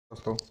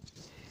दोस्तों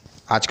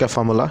आज का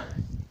फॉर्मूला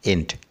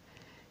इंट।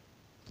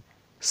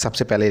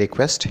 सबसे पहले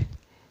रिक्वेस्ट,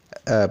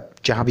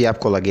 जहाँ भी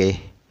आपको लगे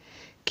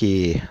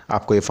कि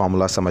आपको ये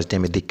फार्मूला समझने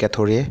में दिक्कत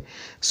हो रही है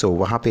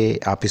वहाँ पे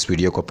आप इस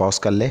वीडियो को पॉज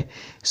कर लें।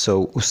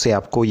 उससे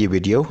आपको ये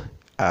वीडियो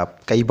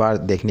कई बार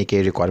देखने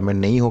के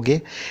रिक्वायरमेंट नहीं होगी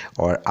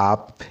और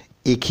आप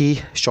एक ही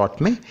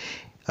शॉट में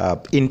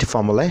इंट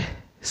फार्मूला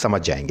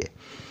समझ जाएंगे।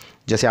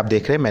 जैसे आप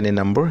देख रहे हैं मैंने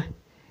नंबर,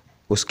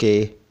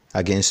 उसके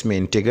अगेंस्ट में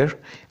इंटीगर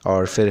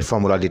और फिर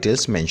फार्मूला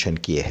डिटेल्स मेंशन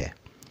किए हैं।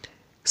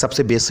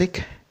 सबसे बेसिक,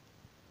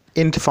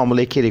 इंट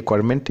फार्मूले की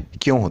रिक्वायरमेंट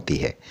क्यों होती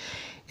है?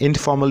 इंट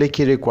फार्मूले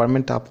की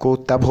रिक्वायरमेंट आपको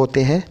तब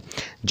होते हैं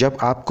जब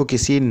आपको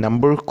किसी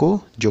नंबर को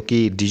जो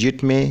कि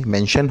डिजिट में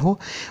मेंशन हो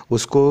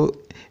उसको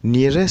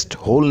नियरेस्ट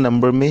होल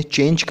नंबर में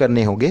चेंज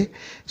करने होंगे।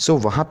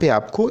 वहाँ पे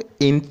आपको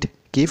इंट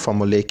की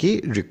फार्मूले की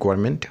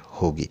रिक्वायरमेंट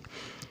होगी।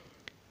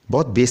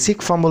 बहुत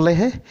बेसिक फार्मूले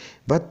है,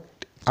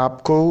 बट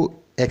आपको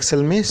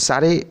एक्सेल में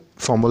सारे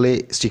फार्मूले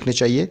सीखने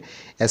चाहिए,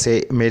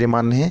 ऐसे मेरे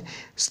मानने हैं।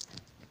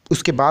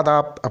 उसके बाद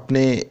आप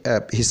अपने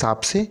हिसाब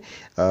से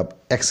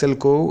एक्सेल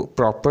को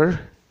प्रॉपर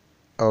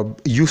और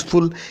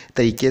यूज़फुल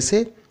तरीके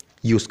से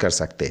यूज़ कर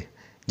सकते।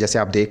 जैसे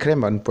आप देख रहे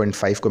हैं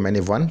 1.5 को मैंने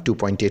 1,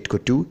 2.8 को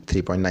 2,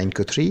 3.9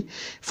 को 3,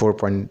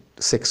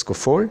 4.6 को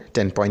 4,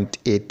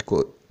 10.8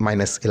 को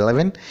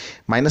 -11,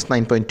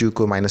 -9.2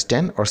 को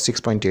 -10 और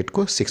 6.8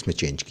 को 6 में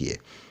चेंज किए।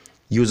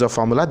 Use of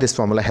formula, this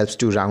formula helps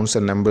two round a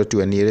number to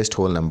a nearest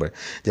whole number.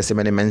 जैसे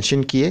मैंने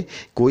मेंशन किए,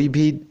 कोई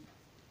भी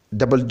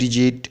डबल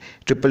डिजिट,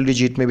 ट्रिपल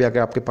डिजिट में भी अगर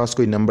आपके पास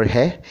कोई नंबर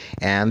है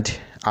एंड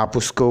आप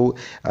उसको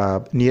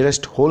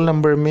नियरेस्ट होल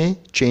नंबर में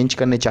चेंज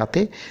करने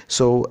चाहते,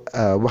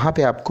 वहाँ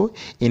पे आपको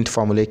इंट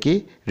फार्मूले की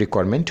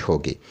रिक्वायरमेंट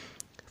होगी।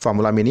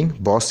 फार्मूला मीनिंग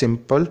बहुत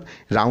simple,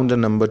 round a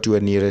number to a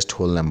nearest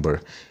whole number.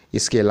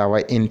 इसके अलावा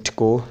इंट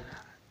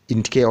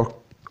के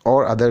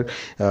और अदर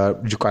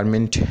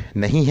रिक्वायरमेंट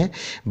नहीं है,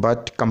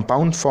 बट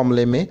कंपाउंड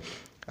फार्मूले में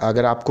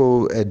अगर आपको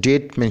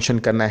डेट मेंशन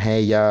करना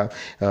है या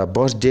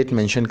बर्थ डेट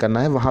मेंशन करना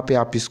है, वहाँ पे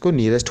आप इसको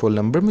नियरेस्ट होल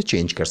नंबर में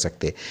चेंज कर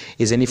सकते।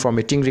 Is any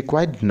formatting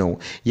required? No.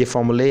 ये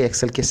फॉर्मूले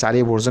एक्सेल के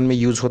सारे वर्जन में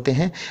यूज़ होते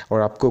हैं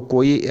और आपको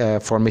कोई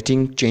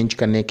फॉर्मेटिंग चेंज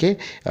करने के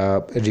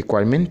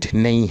रिक्वायरमेंट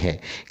नहीं है।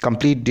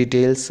 कंप्लीट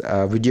डिटेल्स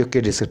वीडियो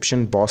के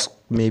डिस्क्रिप्शन बॉक्स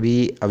में भी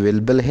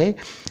अवेलेबल है,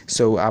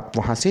 आप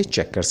वहाँ से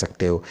चेक कर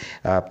सकते हो।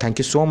 Thank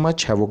you so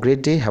much. Have a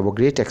great day, have a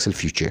great Excel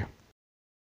future.